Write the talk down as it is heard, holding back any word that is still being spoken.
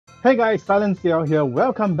Hey guys, SilentCiel here.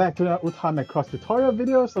 Welcome back to the Updates AirMacrossF tutorial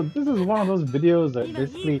video. So this is one of those videos that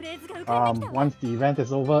basically, once the event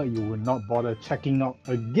is over, you will not bother checking out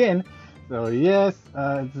again. So yes,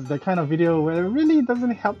 this is the kind of video where it really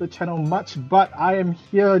doesn't help the channel much, but I am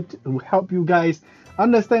here to help you guys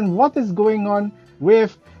understand what is going on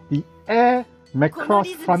with the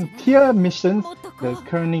AirMacrossF Frontier missions that's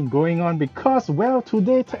currently going on, because, well,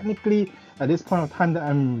 today technically, at this point of time that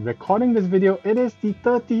I'm recording this video, it is the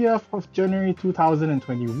 30th of January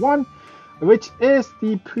 2021, which is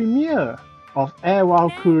the premiere of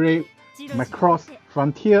AirMacrossF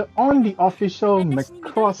Frontier on the official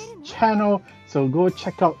Macross channel. So go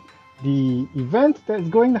check out the event that's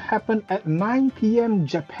going to happen at 9 p.m.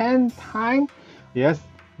 Japan time. Yes,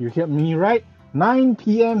 you heard me right. 9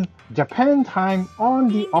 p.m. Japan time on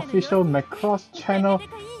the official Macross channel,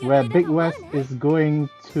 where Big West is going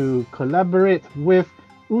to collaborate with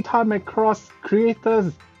Macross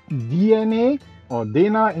creators DNA, or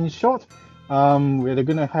Dana in short, where they're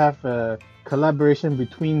gonna have a collaboration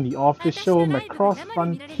between the official Macross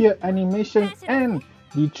Frontier animation and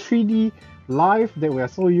the 3D live that we are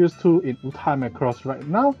so used to in Macross right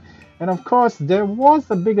now. And of course, there was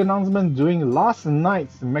a big announcement during last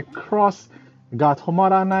night's Macross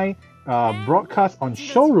Gatomaranai broadcast on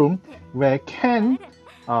Showroom, where Ken,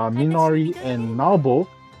 Minori, and Naobo,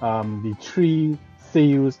 the three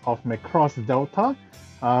seiyus of Macross Delta,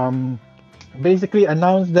 basically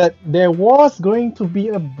announced that there was going to be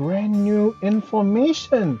a brand new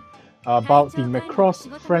information about the Macross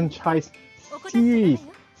franchise series.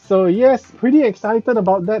 So yes, pretty excited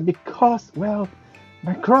about that because, well,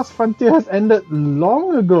 Macross Frontier has ended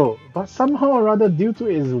long ago, but somehow or other, due to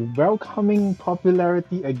its welcoming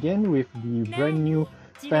popularity again with the brand new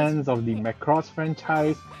fans of the Macross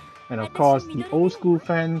franchise, and of course the old school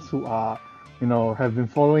fans who are, have been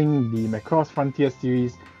following the Macross Frontier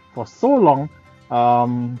series for so long,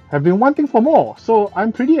 have been wanting for more. So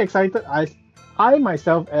I'm pretty excited. I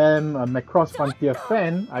myself am a Macross Frontier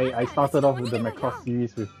fan. I started off with the Macross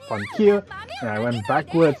series with Frontier, and I went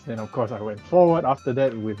backwards, and of course I went forward after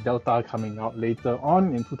that with Delta coming out later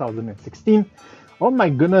on in 2016. Oh my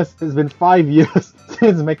goodness, it's been 5 years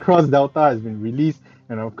since Macross Delta has been released,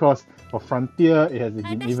 and of course for Frontier it has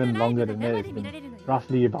been even longer than that. It's been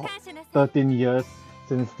roughly about 13 years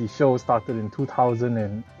since the show started in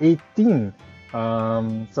 2018.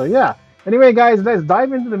 So yeah. Anyway guys, let's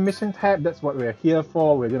dive into the mission tab. That's what we're here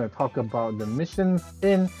for. We're going to talk about the missions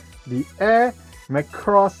in the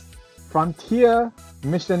AirMacross Frontier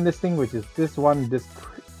mission listing, which is this one, this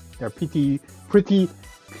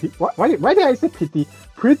why did I say pretty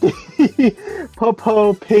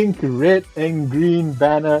purple, pink, red and green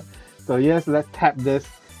banner. So yes, let's tap this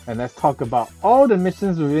and let's talk about all the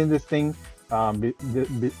missions within this thing.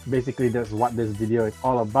 Basically that's what this video is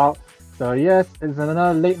all about. So yes, it's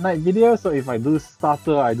another late night video, so if I do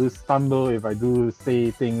stutter, I do stumble, if I do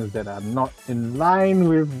say things that are not in line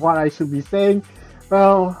with what I should be saying,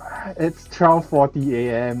 well, it's 12:40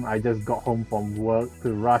 a.m. I just got home from work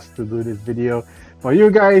to rush to do this video for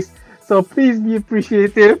you guys. So please be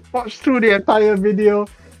appreciative, watch through the entire video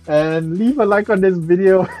and leave a like on this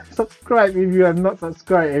video. Subscribe if you have not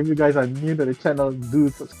subscribed. If you guys are new to the channel, do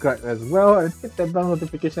subscribe as well and hit that bell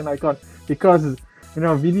notification icon, because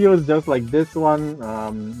videos just like this one,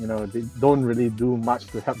 they don't really do much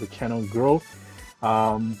to help the channel grow.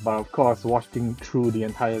 But of course, watching through the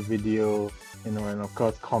entire video, and of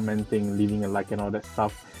course commenting, leaving a like and all that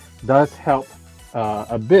stuff does help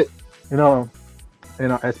a bit,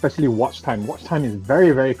 especially watch time. Watch time is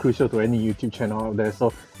very, very crucial to any YouTube channel out there.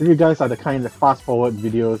 So if you guys are the kind that fast forward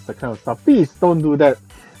videos, that kind of stuff, please don't do that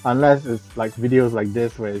unless it's like videos like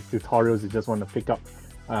this where it's tutorials, you just want to pick up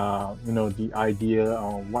the idea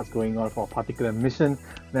on what's going on for a particular mission,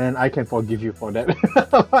 then I can forgive you for that.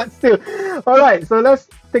 But still, alright, so let's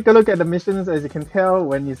take a look at the missions. As you can tell,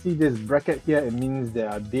 when you see this bracket here, it means there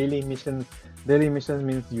are daily missions. Daily missions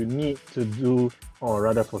means you need to do, or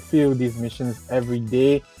rather fulfill, these missions every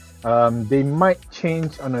day. They might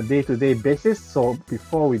change on a day-to-day basis, so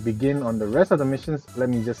before we begin on the rest of the missions, let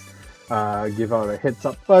me just give out a heads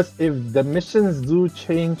up first. If the missions do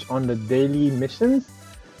change on the daily missions,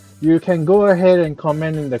 you can go ahead and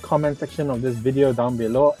comment in the comment section of this video down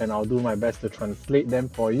below, and I'll do my best to translate them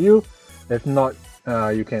for you. If not,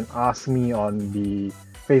 you can ask me on the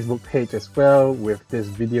Facebook page as well with this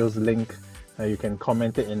video's link. You can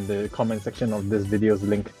comment it in the comment section of this video's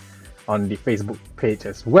link on the Facebook page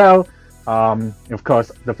as well. Of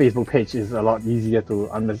course, the Facebook page is a lot easier to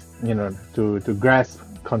to grasp,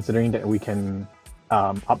 considering that we can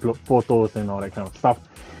upload photos and all that kind of stuff.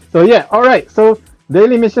 So yeah, all right. So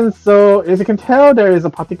Daily missions. So as you can tell, there is a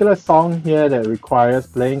particular song here that requires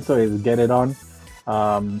playing. So it's Get It On,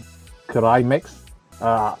 Mix.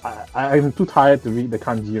 I'm too tired to read the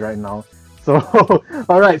kanji right now. So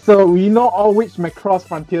all right. So we know all which Macross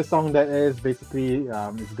Frontier song that is. Basically,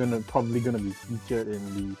 it's probably gonna be featured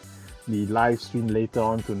in the live stream later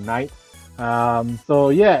on tonight. So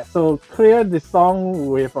yeah. So clear the song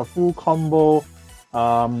with a full combo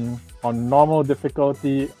on normal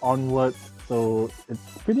difficulty onwards. So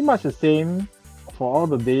it's pretty much the same for all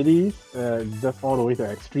the dailies, just all the way to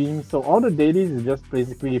extreme. So all the dailies is just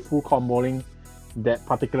basically full comboing that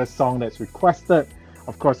particular song that's requested.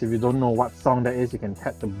 Of course, if you don't know what song that is, you can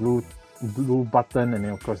tap the blue button, and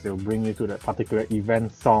then of course they'll bring you to that particular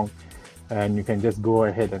event song, and you can just go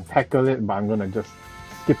ahead and tackle it. But I'm gonna just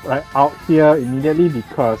skip right out here immediately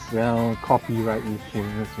because, well, copyright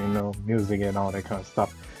issues, you know, music and all that kind of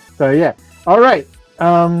stuff. So yeah, all right.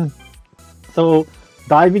 So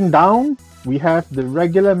diving down, we have the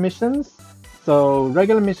regular missions. So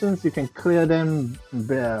regular missions, you can clear them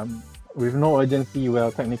with no urgency.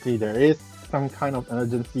 Well, technically there is some kind of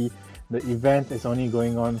urgency. The event is only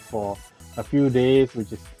going on for a few days,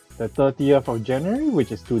 which is the 30th of January,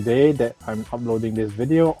 which is today that I'm uploading this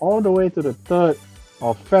video, all the way to the 3rd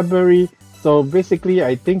of February. So basically,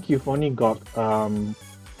 I think you've only got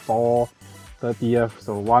 4 30th,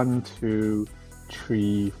 so 1, 2,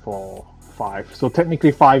 3, 4, 5. So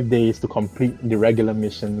technically 5 days to complete the regular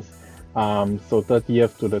missions. So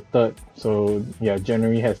 30th to the 3rd. So yeah,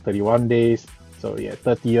 January has 31 days. So yeah,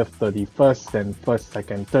 30th, 31st, and 1st,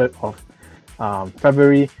 2nd, 3rd of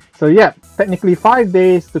February. So yeah, technically 5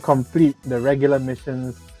 days to complete the regular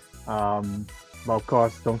missions. But of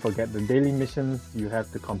course, don't forget the daily missions. You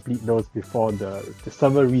have to complete those before the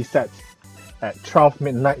server resets at 12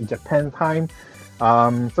 midnight Japan time.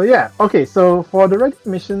 So yeah, okay, so for the regular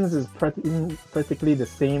missions is practically the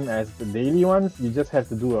same as the daily ones. You just have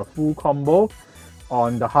to do a full combo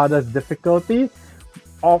on the hardest difficulty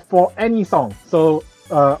or for any song. So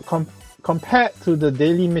compared to the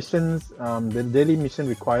daily missions, the daily mission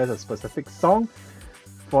requires a specific song.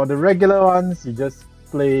 For the regular ones, you just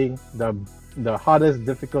play the hardest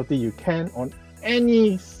difficulty you can on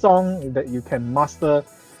any song that you can master.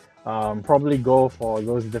 Probably go for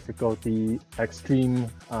those difficulty extreme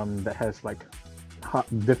that has like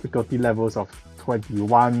difficulty levels of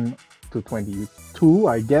 21 to 22,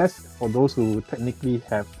 I guess, for those who technically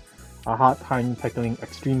have a hard time tackling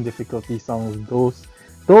extreme difficulty songs.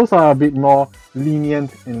 Those are a bit more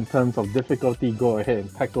lenient in terms of difficulty. Go ahead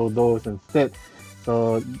and tackle those instead.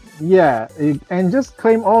 So yeah, and just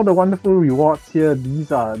claim all the wonderful rewards here.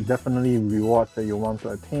 These are definitely rewards that you want to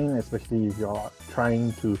attain, especially if you're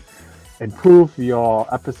trying to improve your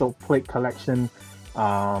episode plate collection,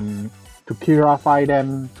 to purify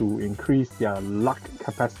them, to increase their luck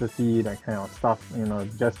capacity, that kind of stuff, you know,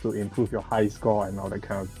 just to improve your high score and all that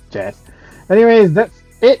kind of jazz. Anyways, that's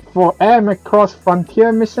it for AirMacross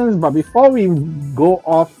Frontier missions. But before we go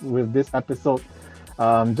off with this episode,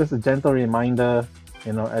 just a gentle reminder,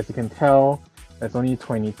 you know, as you can tell, there's only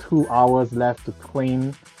 22 hours left to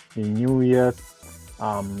claim the New Year's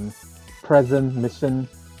present mission,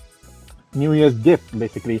 New Year's gift,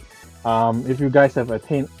 basically. If you guys have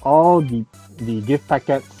attained all the gift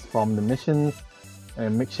packets from the missions,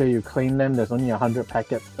 and make sure you claim them. There's only 100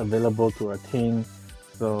 packets available to attain.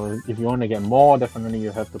 So if you want to get more, definitely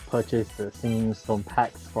you have to purchase the Singing Stone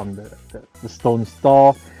packs from the Stone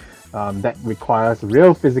store. That requires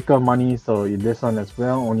real physical money. So this one as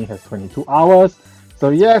well only has 22 hours. So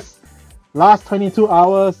yes, last 22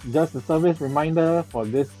 hours, just a service reminder for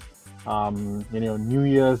this, you know, New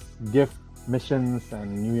Year's gift missions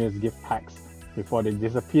and New Year's gift packs before they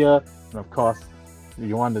disappear. And of course,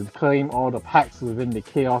 you want to claim all the packs within the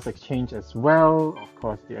Chaos Exchange as well. Of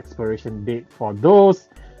course, the expiration date for those,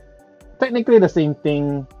 technically the same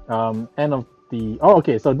thing. End of the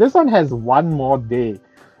okay, so this one has one more day.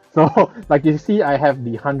 So like you see, I have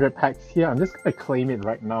the 100 packs here. I'm just gonna claim it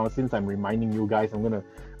right now since I'm reminding you guys. I'm gonna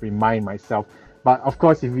remind myself. But of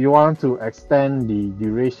course, if you want to extend the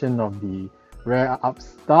duration of the rare up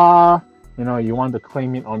star, you know, you want to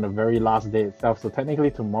claim it on the very last day itself. So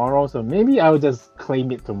technically tomorrow. So maybe I'll just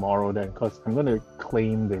claim it tomorrow then, because I'm gonna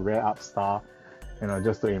claim the rare up star, you know,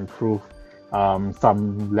 just to improve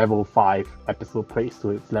some level 5 episode plates to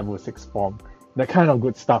its level 6 form. That kind of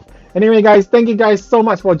good stuff. Anyway, guys, thank you guys so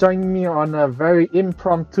much for joining me on a very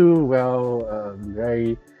impromptu,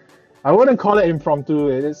 very, I wouldn't call it impromptu.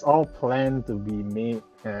 It is all planned to be made.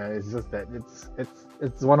 It's just that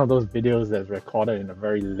it's one of those videos that's recorded in a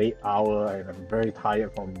very late hour, and I'm very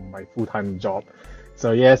tired from my full-time job.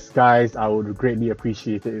 So yes, guys, I would greatly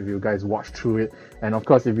appreciate it if you guys watched through it. And of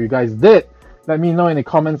course, if you guys did, let me know in the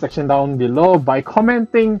comment section down below by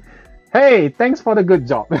commenting, hey, thanks for the good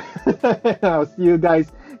job. I'll see you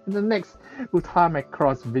guys in the next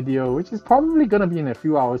Macross video, which is probably gonna be in a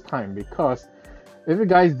few hours time, because if you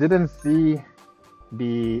guys didn't see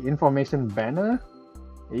the information banner,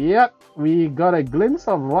 yep, we got a glimpse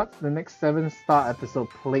of what's the next 7-star episode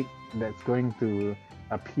plate that's going to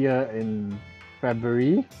appear in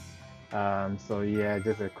February. So yeah,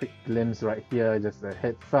 just a quick glimpse right here, just a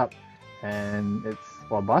heads up, and it's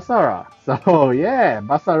for Basara. So yeah,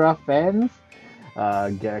 Basara fans,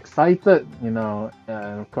 get excited. You know,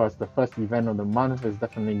 of course, the first event of the month is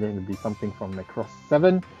definitely going to be something from Macross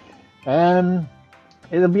 7, and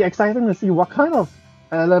it'll be exciting to see what kind of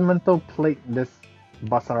elemental plate this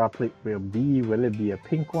Basara plate will be. Will it be a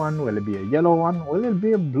pink one? Will it be a yellow one? Will it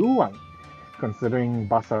be a blue one? Considering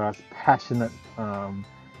Basara's passionate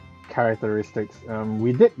characteristics.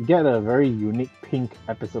 We did get a very unique pink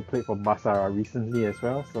episode plate for Basara recently as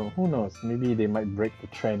well, so who knows, maybe they might break the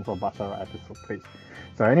trend for Basara episode plates.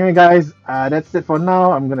 So anyway guys, that's it for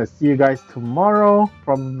now. I'm gonna see you guys tomorrow,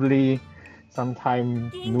 probably sometime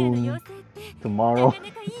noon tomorrow,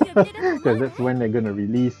 because that's when they're gonna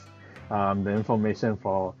release the information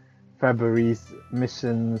for February's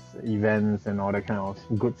missions, events, and all that kind of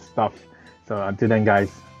good stuff. So until then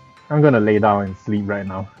guys, I'm gonna lay down and sleep right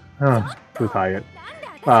now. Too tired.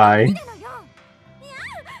 Bye.